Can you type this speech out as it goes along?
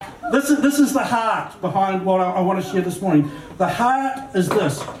This is the heart behind what I want to share this morning. The heart is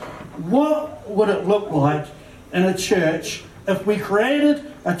this. What would it look like in a church if we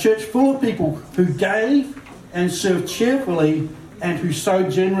created a church full of people who gave and served cheerfully and who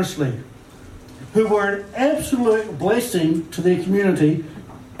sowed generously, who were an absolute blessing to their community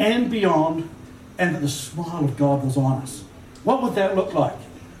and beyond, and that the smile of God was on us? What would that look like?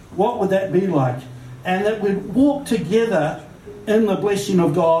 What would that be like? And that we'd walk together in the blessing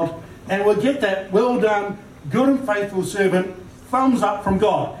of God, and we'd get that well done, good and faithful servant, thumbs up from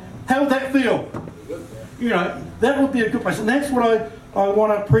God. How would that feel? You know, that would be a good place. And that's what I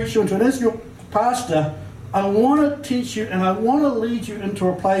want to preach you into. And as your pastor, I want to teach you and I want to lead you into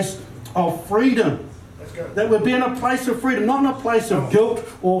a place of freedom. That would be in a place of freedom, not in a place of guilt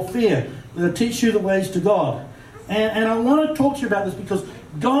or fear. That'll teach you the ways to God. And I want to talk to you about this because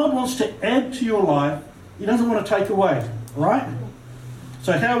God wants to add to your life. He doesn't want to take away, right?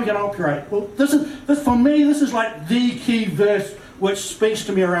 So how are we going to operate? Well, this for me, this is like the key verse which speaks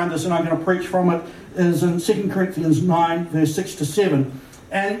to me around this, and I'm going to preach from it, is in 2 Corinthians 9, verse 6 to 7.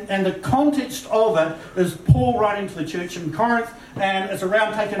 And the context of it is Paul writing to the church in Corinth, and it's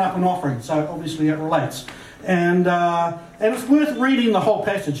around taking up an offering, so obviously it relates. And it's worth reading the whole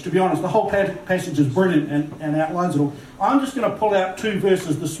passage, to be honest. The whole passage is brilliant and outlines it all. I'm just going to pull out 2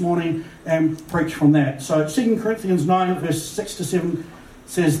 verses this morning and preach from that. So 2 Corinthians 9, verse 6 to 7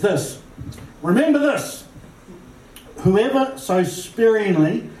 says this. Remember this, whoever sows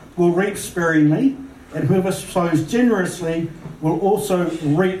sparingly will reap sparingly, and whoever sows generously will also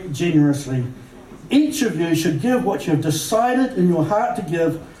reap generously. Each of you should give what you have decided in your heart to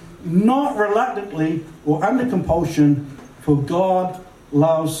give, not reluctantly or under compulsion, for God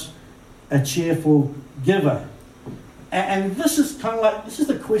loves a cheerful giver. And this is kind of like, this is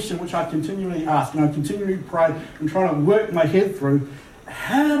the question which I continually ask, and I continually pray and try to work my head through.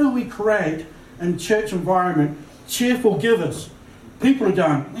 How do we create in church environment cheerful givers? People are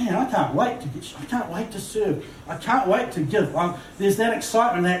going, man, I can't wait to serve. I can't wait to give. There's that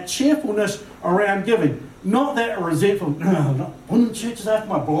excitement, that cheerfulness around giving. Not that resentful, not pulling churches after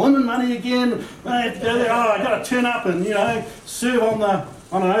my blooming money again. I have to go there, I've got to turn up and, serve on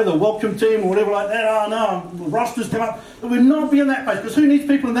the welcome team or whatever like that. Oh no, the rosters come up. But we'd not be in that place, because who needs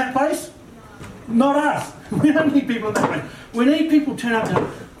people in that place? Not us. We don't need people in that place. We need people to turn up and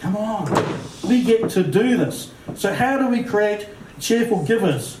go, come on, we get to do this. So how do we create cheerful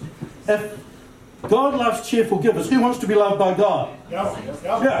givers? If God loves cheerful givers, who wants to be loved by God?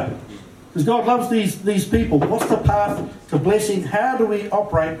 Yeah. Because God loves these people. What's the path to blessing? How do we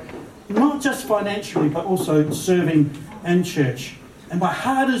operate, not just financially, but also serving in church? And my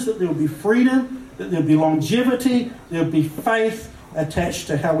heart is that there will be freedom, that there will be longevity, there will be faith attached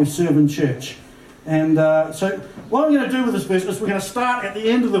to how we serve in church. And so what I'm going to do with this verse is we're going to start at the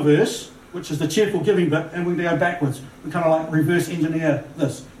end of the verse, which is the cheerful giving bit, and we're going to go backwards. We kind of like reverse engineer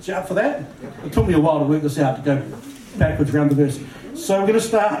this. Is you up for that? It took me a while to work this out, to go backwards around the verse. So we're going to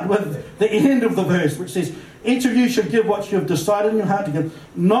start with the end of the verse, which says, each of you should give what you have decided in your heart to give,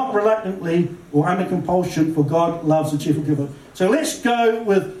 not reluctantly or under compulsion, for God loves a cheerful giver. So let's go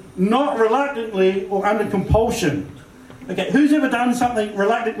with not reluctantly or under compulsion. Okay, who's ever done something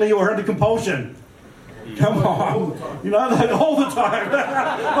reluctantly or under compulsion? Come on. Like all the time.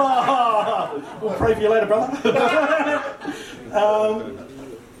 We'll pray for you later, brother.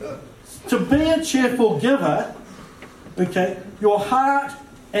 To be a cheerful giver, okay, your heart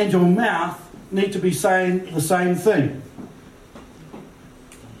and your mouth need to be saying the same thing.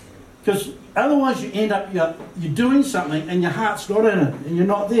 Because otherwise you end up, you're doing something and your heart's not in it and you're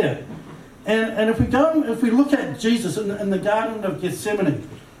not there. And if we look at Jesus in the Garden of Gethsemane,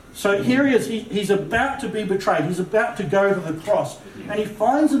 so here he is, he's about to be betrayed, he's about to go to the cross, and he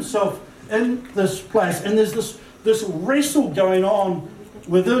finds himself in this place, and there's this wrestle going on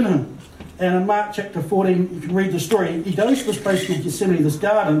within him. And in Mark chapter 14, you can read the story. He goes to this place called Gethsemane, this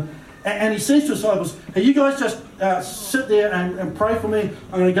garden, and he says to his disciples, hey, you guys just sit there and pray for me.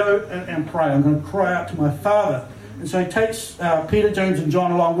 I'm going to go and pray. I'm going to cry out to my Father. And so he takes Peter, James, and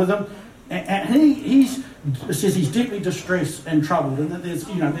John along with him, and it says he's deeply distressed and troubled, and that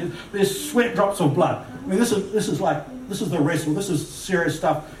there's sweat drops of blood. I mean, this is the wrestle. This is serious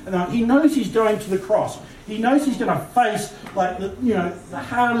stuff. And he knows he's going to the cross. He knows he's going to face the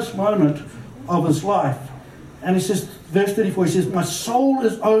hardest moment of his life. And he says, verse 34, he says, my soul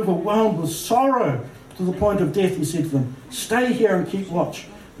is overwhelmed with sorrow to the point of death. He said to them, stay here and keep watch.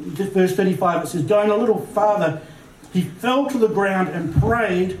 Verse 35, it says, going a little farther, he fell to the ground and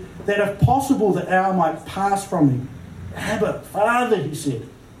prayed that if possible the hour might pass from him. Abba, Father, he said,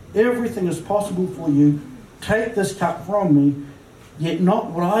 everything is possible for you. Take this cup from me, yet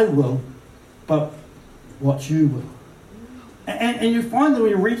not what I will, but what you will. And you find that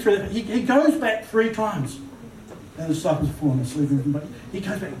when you read through it, he goes back 3 times. And the disciples are falling asleep, but he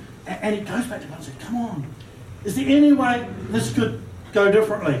goes back, and he goes back to God and says, come on, is there any way this could go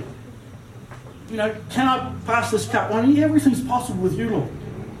differently? Can I pass this cup? Well, everything's possible with you, Lord.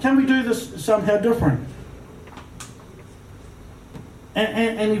 Can we do this somehow different?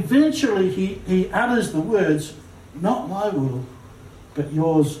 And eventually he utters the words, not my will, but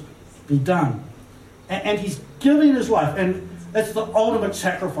yours be done. And he's giving his life, and that's the ultimate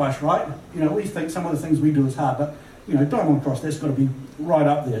sacrifice, right? We think some of the things we do is hard, but, dying on the cross, that's got to be right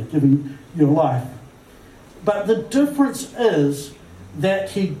up there, giving your life. But the difference is that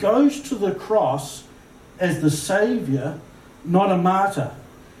he goes to the cross as the Saviour, not a martyr.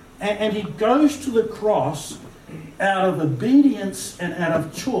 And he goes to the cross out of obedience and out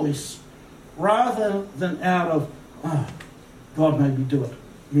of choice, rather than out of, God made me do it.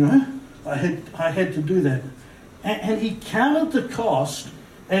 I had to do that. And he counted the cost,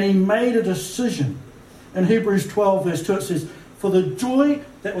 and he made a decision. In Hebrews 12, verse 2, it says, for the joy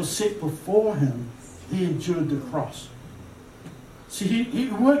that was set before him, he endured the cross. See, he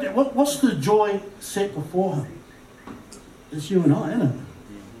worked out, what's the joy set before him? It's you and I, isn't it?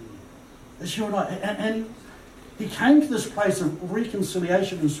 It's you and I. And he came to this place of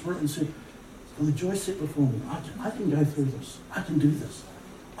reconciliation in spirit and said, for the joy set before me, I can go through this. I can do this.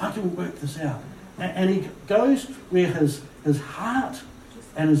 I can work this out. And he goes where his heart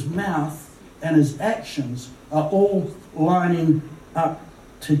and his mouth and his actions are all lining up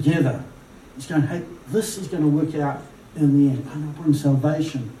together. He's going, hey, this is going to work out in the end. I'm going to bring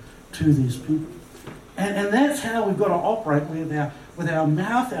salvation to these people. And that's how we've got to operate with our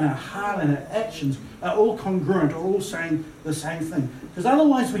mouth and our heart and our actions are all congruent, are all saying the same thing. Because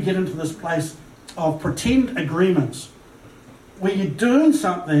otherwise we get into this place of pretend agreements where you're doing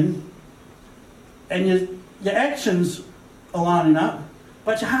something and your actions are lining up,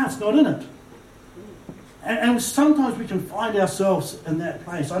 but your heart's not in it. And sometimes we can find ourselves in that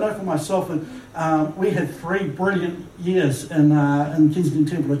place. I know for myself, we had 3 brilliant years in Kensington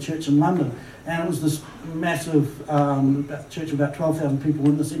Temple, a church in London. And it was this massive church of about 12,000 people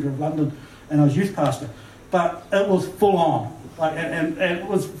in the centre of London, and I was youth pastor. But it was full on, and it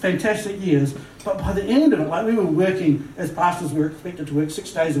was fantastic years. But by the end of it, we were working, as pastors, we were expected to work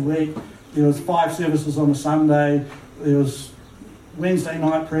 6 days a week. There was 5 services on a Sunday. There was Wednesday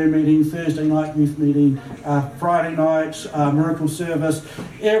night prayer meeting, Thursday night youth meeting, Friday night miracle service.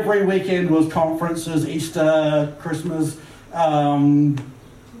 Every weekend was conferences, Easter, Christmas,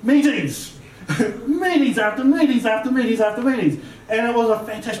 meetings. Meetings after meetings after meetings after meetings. And it was a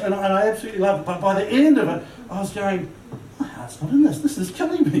fantastic, and I absolutely loved it. But by the end of it, I was going, my heart's not in this. This is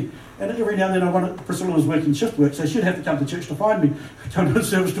killing me. And every now and then Priscilla was working shift work, so she'd have to come to church to find me, come to the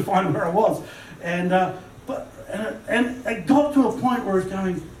service to find where I was. And it got to a point where it's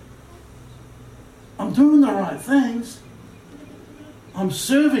going, I'm doing the right things. I'm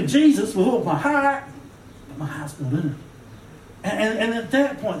serving Jesus with all my heart, but my heart's not in it. And at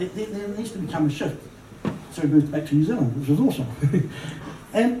that point, there needs to become a shift. So we moved back to New Zealand, which was awesome.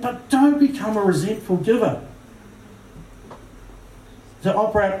 But don't become a resentful giver. To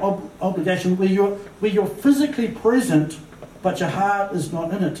operate obligation where you're physically present, but your heart is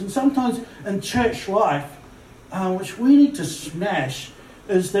not in it. And sometimes in church life, which we need to smash,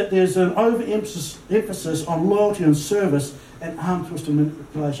 is that there's an overemphasis on loyalty and service and arm twisting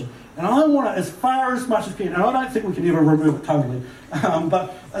manipulation. And I want to, as far as much as we can, and I don't think we can ever remove it totally,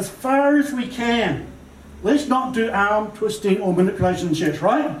 but as far as we can, let's not do arm twisting or manipulation in church,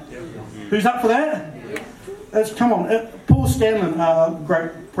 right? Yep. Who's up for that? Yep. Come on. Paul Scanlon,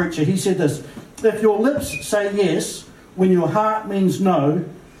 great preacher, he said this: if your lips say yes when your heart means no,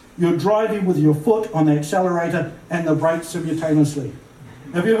 you're driving with your foot on the accelerator and the brake simultaneously.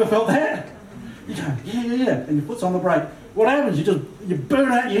 Have you ever felt that? You go, yeah, and your foot's on the brake. What happens? You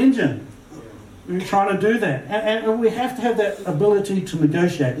burn out your engine. You're trying to do that. And we have to have that ability to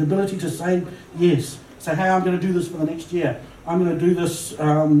negotiate, the ability to say yes. Say, hey, I'm going to do this for the next year. I'm going to do this,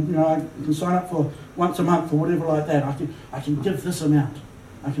 I can sign up for once a month or whatever like that. I can give this amount.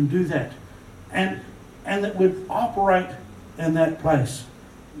 I can do that. And that we operate in that place.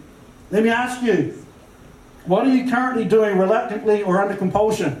 Let me ask you, what are you currently doing reluctantly or under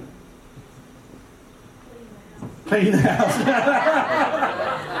compulsion? Clean the house.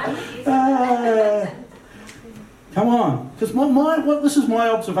 Come on. Because this is my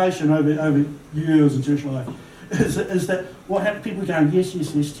observation over years in church life, is that what happens, people going, yes,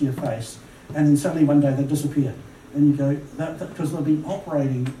 yes, yes to your face, and then suddenly one day they disappear. And you go, because they've been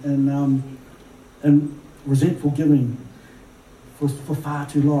operating in resentful giving for far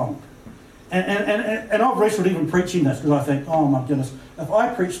too long. And I've wrestled even preaching this because I think, oh my goodness, if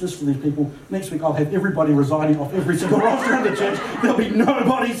I preach this to these people, next week I'll have everybody resigning off every single roster in the church. There'll be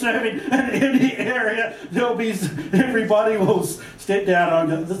nobody serving in any area. Everybody will step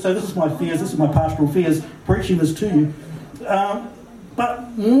down. So this is my fears, this is my pastoral fears, preaching this to you.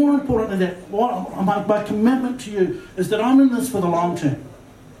 But more important than that, my commitment to you is that I'm in this for the long term.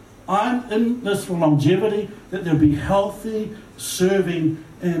 I'm in this for longevity, that there'll be healthy serving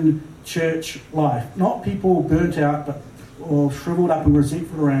in church life. Not people burnt out or shriveled up and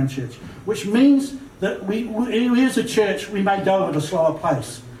resentful around church. Which means that we as a church, we may go at a slower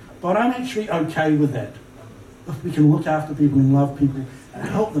pace. But I'm actually okay with that. If we can look after people and love people and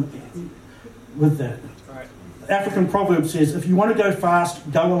help them with that. Right. African proverb says, if you want to go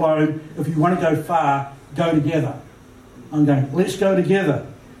fast, go alone. If you want to go far, go together. I'm going, let's go together.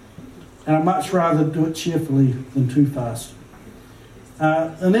 And I'd much rather do it cheerfully than too fast.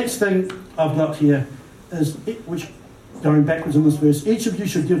 The next thing I've got here is, which going backwards in this verse, each of you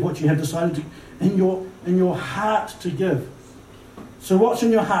should give what you have decided to, in your heart to give. So what's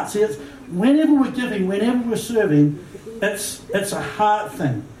in your heart? See, it's whenever we're giving, whenever we're serving, it's a heart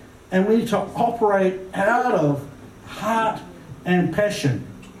thing. And we need to operate out of heart and passion.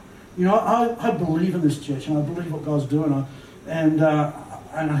 You know, I believe in this church and I believe what God's doing. And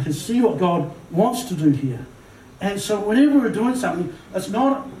I can see what God wants to do here. And so whenever we're doing something, it's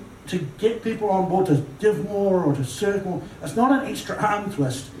not to get people on board to give more or to serve more. It's not an extra arm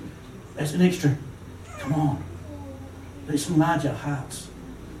twist. It's an extra, come on, let's enlarge our hearts.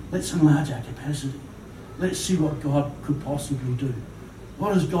 Let's enlarge our capacity. Let's see what God could possibly do.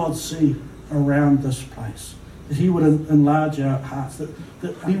 What does God see around this place? That He would enlarge our hearts,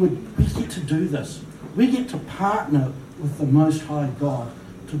 that we get to do this. We get to partner with the Most High God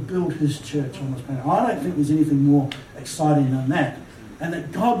to build His church on this planet. I don't think there's anything more exciting than that. And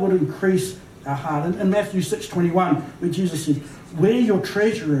that God would increase our heart. In Matthew 6:21, where Jesus said, where your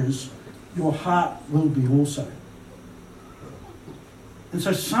treasure is, your heart will be also. And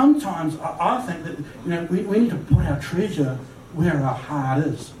so sometimes I think that we need to put our treasure where our heart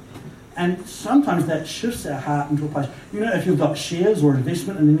is. And sometimes that shifts our heart into a place. If you've got shares or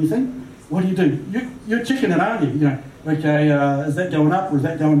investment in anything, what do? You're checking it, aren't you? Okay, is that going up or is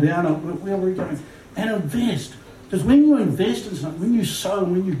that going down? Or where are we going? And invest. Because when you invest in something, when you sow,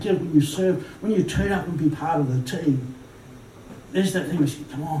 when you give, when you serve, when you turn up and be part of the team, there's that thing where you say,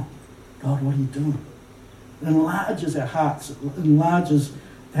 come on, God, what are you doing? It enlarges our hearts. It enlarges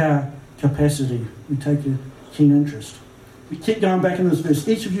our capacity. We take a keen interest. We keep going back in this verse.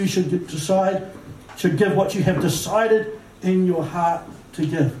 Each of you should give what you have decided in your heart to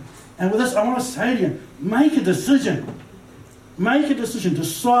give. And with this, I want to say to you, make a decision. Make a decision.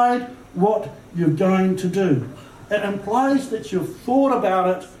 Decide what you're going to do. It implies that you've thought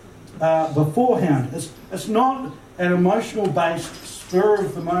about it beforehand. It's not an emotional-based,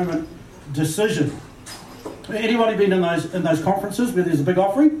 spur-of-the-moment decision. Anybody been in those conferences where there's a big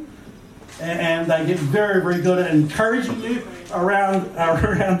offering? And they get very, very good at encouraging you around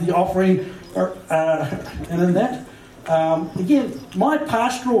the offering and in that. Again, my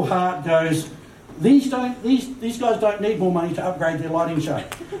pastoral heart goes, these guys don't need more money to upgrade their lighting show.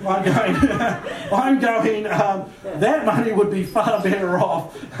 I'm going, that money would be far better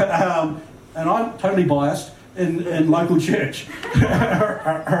off, and I'm totally biased, in local church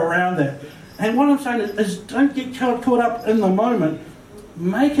around that. And what I'm saying is don't get caught up in the moment.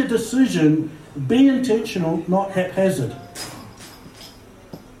 Make a decision, be intentional, not haphazard.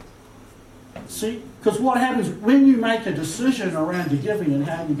 See? Because what happens when you make a decision around your giving and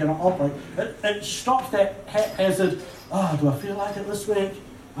how you're going to operate, it stops that haphazard, do I feel like it this week?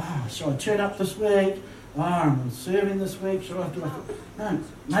 Should I turn up this week? I'm serving this week. No,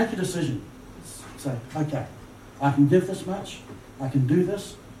 make a decision. Say, okay, I can give this much. I can do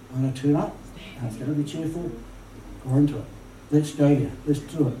this. I'm going to turn up. And it's going to be cheerful. We're into it. Let's go there. Let's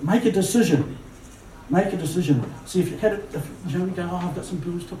do it. Make a decision. Make a decision. See, if you had it, if you go, I've got some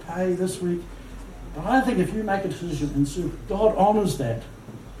bills to pay this week. But I think if you make a decision and serve, God honours that.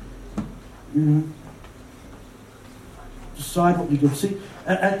 Decide what you give. See,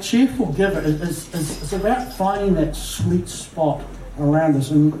 a cheerful giver is about finding that sweet spot around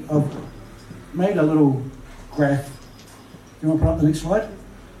us. And I've made a little graph. You want to put up the next slide?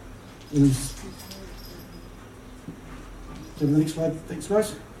 The next slide. Thanks,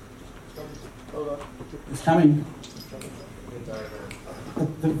 guys. It's coming.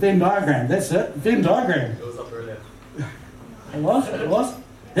 The Venn diagram, that's it. Venn diagram. It was up earlier. It was.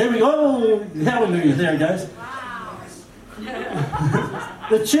 There we go. Hallelujah. There it goes.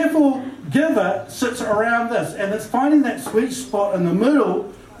 The cheerful giver sits around this, and it's finding that sweet spot in the middle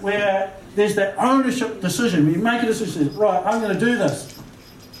where there's that ownership decision. When you make a decision, right, I'm going to do this.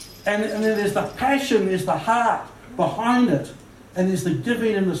 And then there's the passion, there's the heart behind it, and there's the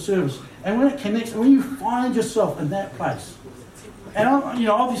giving and the service. And when it connects, when you find yourself in that place, and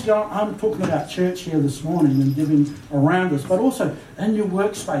obviously I'm talking about church here this morning and giving around us, but also in your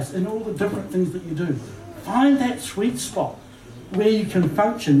workspace, in all the different things that you do. Find that sweet spot where you can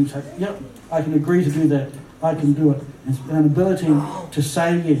function. You say, yep, I can agree to do that. I can do it. It's an ability to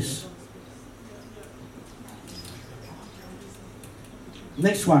say yes.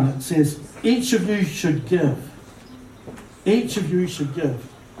 Next one, it says, each of you should give. Each of you should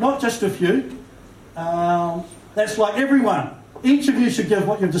give. Not just a few. That's like everyone. Each of you should give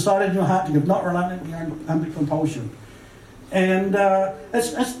what you've decided in your heart to give, not reluctantly under compulsion. And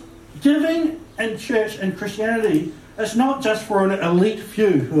it's giving in church and Christianity, it's not just for an elite few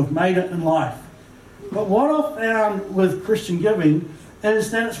who have made it in life. But what I've found with Christian giving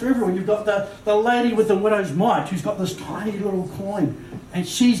is that it's for everyone. You've got the lady with the widow's mite who's got this tiny little coin, and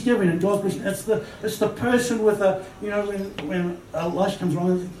she's giving, and God's blessing. It's the person with when Elisha comes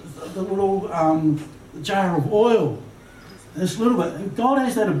along, the little jar of oil. This little bit, and God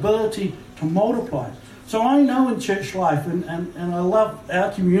has that ability to multiply. So I know in church life, and I love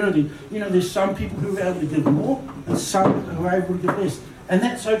our community, there's some people who are able to give more, and some who are able to give less. And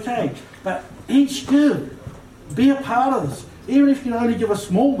that's okay. But each give. Be a part of this. Even if you can only give a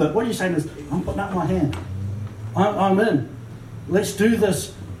small bit, what you're saying is, I'm putting up my hand. I'm in. Let's do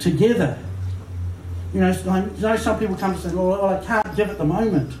this together. Some people come and say, well, I can't give at the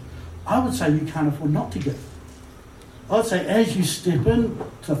moment. I would say you can't afford not to give. I'd say as you step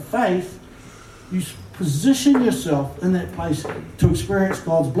into faith, you position yourself in that place to experience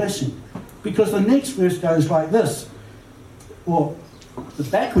God's blessing. Because the next verse goes like this. Well, the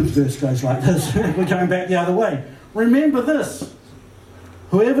backwards verse goes like this. We're going back the other way. Remember this.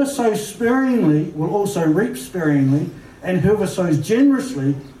 Whoever sows sparingly will also reap sparingly, and whoever sows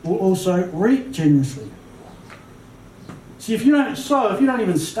generously will also reap generously. See, if you don't sow, if you don't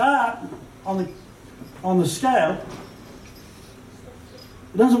even start on the scale,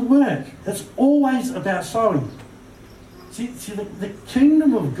 it doesn't work. It's always about sowing. See the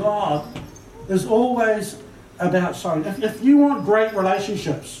kingdom of God is always about sowing. If you want great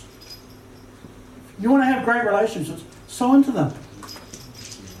relationships, you want to have great relationships, sow into them.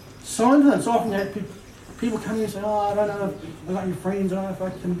 Sow into them. So often you have people come in and say, I don't know if I got your friends, I don't know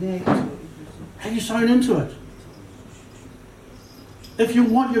if I connect. Have you sown into it? If you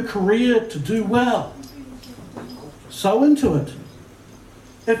want your career to do well, sow into it.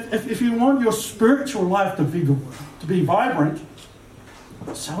 If you want your spiritual life to be vibrant,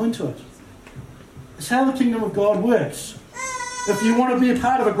 sow into it. It's how the kingdom of God works. If you want to be a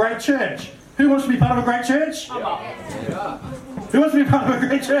part of a great church, who wants to be part of a great church? Yeah. Who wants to be part of a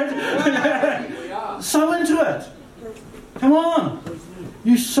great church? Sow into it. Come on.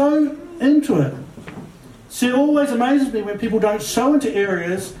 You sow into it. See, it always amazes me when people don't sow into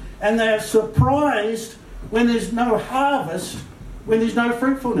areas and they're surprised when there's no harvest, when there's no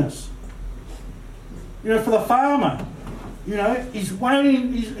fruitfulness. For the farmer, he's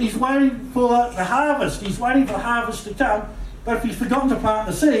waiting for the harvest. He's waiting for the harvest to come. But if he's forgotten to plant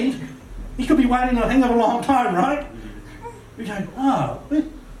the seed, he could be waiting a hang of a long time, right? You go,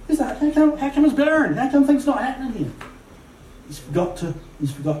 where's that? How come it's barren? How come things not happening here? He's forgot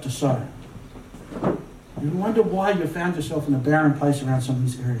to sow. You wonder why you found yourself in a barren place around some of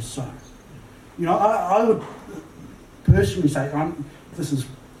these areas. So, I would personally say, this is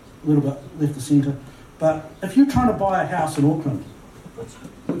a little bit left of centre, but if you're trying to buy a house in Auckland,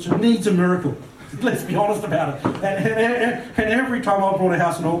 which needs a miracle, let's be honest about it, and every time I bought a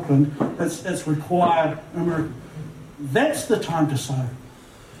house in Auckland, it's required a miracle. That's the time to sow.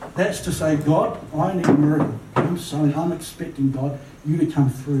 That's to say, God, I need a miracle. I'm sowing. I'm expecting, God, you to come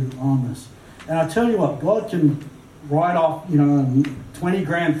through on this. And I tell you what, God can write off, 20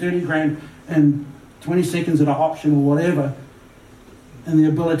 grand, 30 grand in 20 seconds at an option or whatever, and the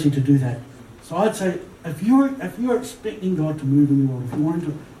ability to do that. So I'd say, if you're expecting God to move in the world, if you want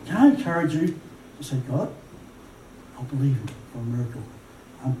to, can I encourage you to say, God, I'll believe for a miracle.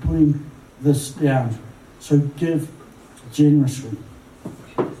 I'm putting this down. So give generously.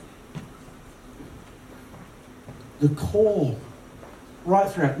 The call right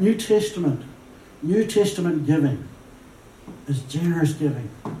throughout New Testament giving is generous giving.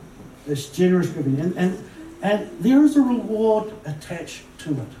 It's generous giving. And there is a reward attached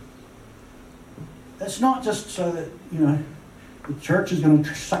to it. It's not just so that, the church is going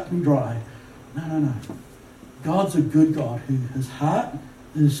to suck me dry. No. God's a good God who his heart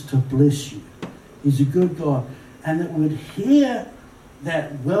is to bless you. He's a good God. And that we'd hear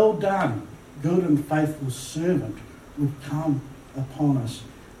that well done, good and faithful servant would come upon us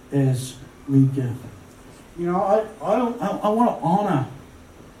as we give. You know, I want to honour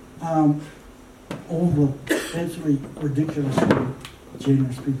all the absolutely ridiculously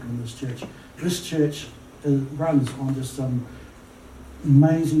generous people in this church. This church runs on just some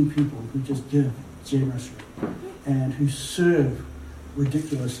amazing people who just give generously and who serve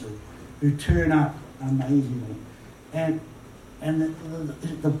ridiculously, who turn up amazingly. And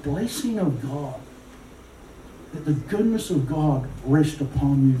the blessing of God, that the goodness of God rest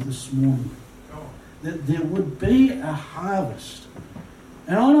upon you this morning. That there would be a harvest.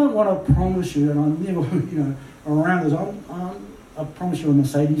 And I don't want to promise you, and I'm never, around this, I promise you a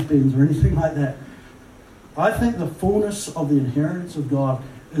Mercedes-Benz or anything like that. I think the fullness of the inheritance of God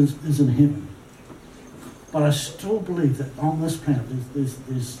is in heaven. But I still believe that on this planet,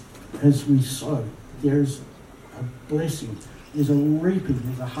 there's as we sow, there's a blessing, there's a reaping,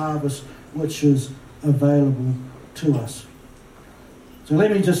 there's a harvest which is available to us. So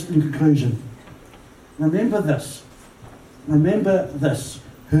let me just, in conclusion, remember this.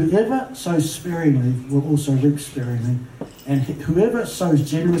 Whoever sows sparingly will also reap sparingly, and whoever sows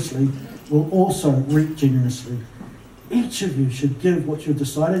generously will also reap generously. Each of you should give what you've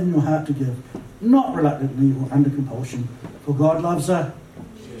decided in your heart to give, not reluctantly or under compulsion, for God loves a...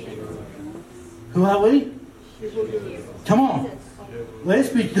 Who are we? Come on. Let's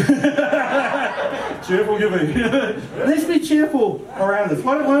be cheerful giving. Let's be cheerful around this.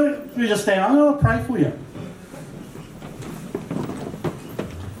 Why don't you just stand? I'm going to pray for you.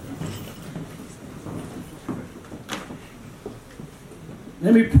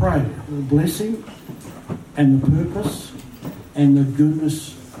 Let me pray for the blessing and the purpose and the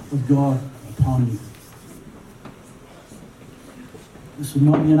goodness of God upon you. This will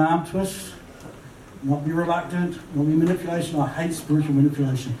not be an arm twist, not be reluctant, not be manipulation. I hate spiritual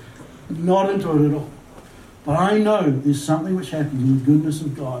manipulation. Not into it at all. But I know there's something which happens in the goodness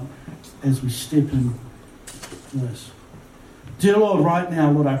of God as we step into this. Dear Lord, right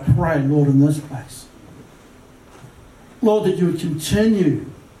now, Lord, I pray, Lord, in this place, Lord, that you would continue,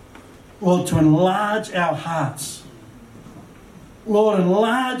 Lord, to enlarge our hearts. Lord,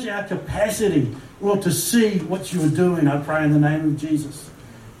 enlarge our capacity, Lord, to see what you are doing, I pray in the name of Jesus.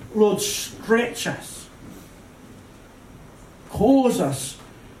 Lord, stretch us. Cause us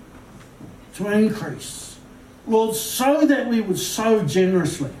to increase. Lord, so that we would sow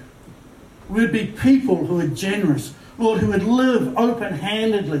generously. We'd be people who are generous. Lord, who would live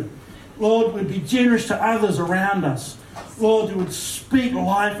open-handedly. Lord, would be generous to others around us. Lord, that would speak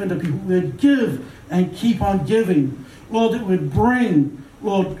life into people. We would give and keep on giving. Lord, that would bring,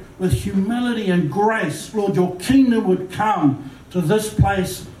 Lord, with humility and grace, Lord, your kingdom would come to this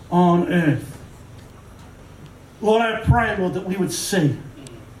place on earth. Lord, I pray, Lord, that we would see,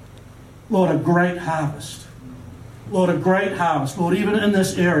 Lord, a great harvest. Lord, a great harvest. Lord, even in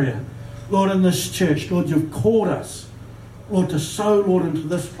this area, Lord, in this church, Lord, you've called us, Lord, to sow, Lord, into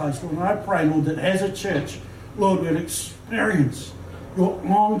this place. Lord, and I pray, Lord, that as a church, Lord, we'd experience your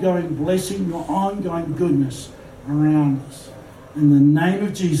ongoing blessing, your ongoing goodness around us. In the name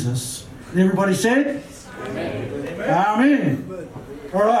of Jesus. And everybody said? Amen. Amen. All right.